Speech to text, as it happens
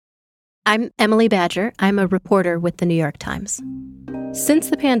I'm Emily Badger. I'm a reporter with the New York Times. Since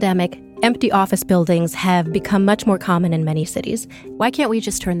the pandemic, empty office buildings have become much more common in many cities. Why can't we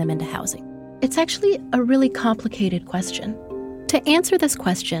just turn them into housing? It's actually a really complicated question. To answer this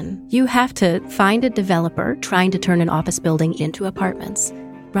question, you have to find a developer trying to turn an office building into apartments,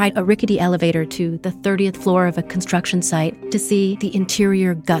 ride a rickety elevator to the 30th floor of a construction site to see the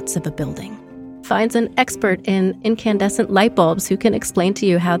interior guts of a building. Finds an expert in incandescent light bulbs who can explain to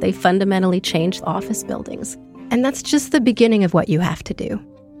you how they fundamentally change office buildings. And that's just the beginning of what you have to do.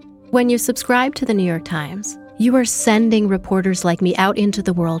 When you subscribe to the New York Times, you are sending reporters like me out into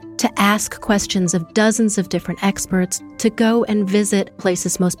the world to ask questions of dozens of different experts, to go and visit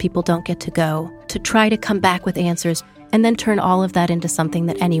places most people don't get to go, to try to come back with answers, and then turn all of that into something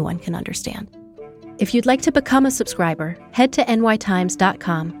that anyone can understand. If you'd like to become a subscriber, head to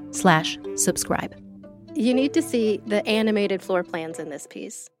nytimes.com/subscribe. You need to see the animated floor plans in this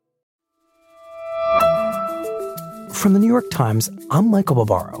piece. From the New York Times, I'm Michael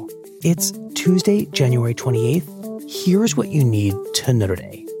Barbaro. It's Tuesday, January 28th. Here's what you need to know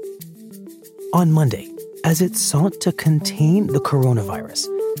today. On Monday, as it sought to contain the coronavirus,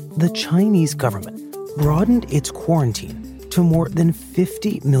 the Chinese government broadened its quarantine to more than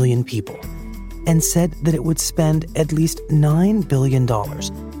 50 million people and said that it would spend at least $9 billion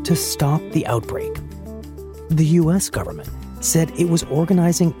to stop the outbreak. The U.S. government said it was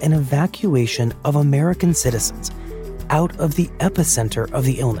organizing an evacuation of American citizens out of the epicenter of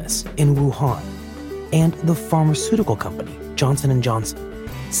the illness in Wuhan, and the pharmaceutical company, Johnson & Johnson,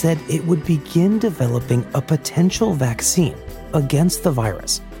 said it would begin developing a potential vaccine against the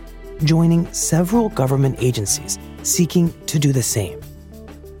virus, joining several government agencies seeking to do the same.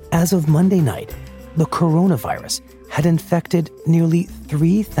 As of Monday night, the coronavirus had infected nearly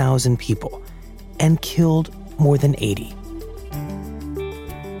 3,000 people and killed more than 80.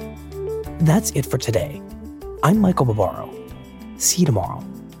 That's it for today. I'm Michael Barbaro. See you tomorrow.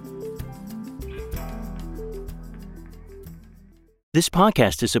 This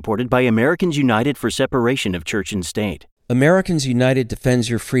podcast is supported by Americans United for Separation of Church and State. Americans United defends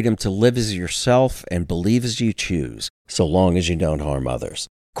your freedom to live as yourself and believe as you choose, so long as you don't harm others.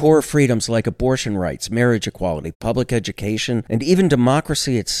 Core freedoms like abortion rights, marriage equality, public education, and even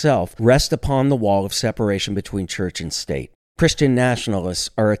democracy itself rest upon the wall of separation between church and state. Christian nationalists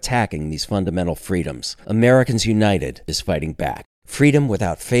are attacking these fundamental freedoms. Americans United is fighting back. Freedom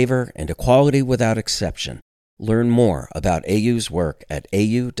without favor and equality without exception. Learn more about AU's work at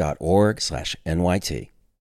au.org/NYT.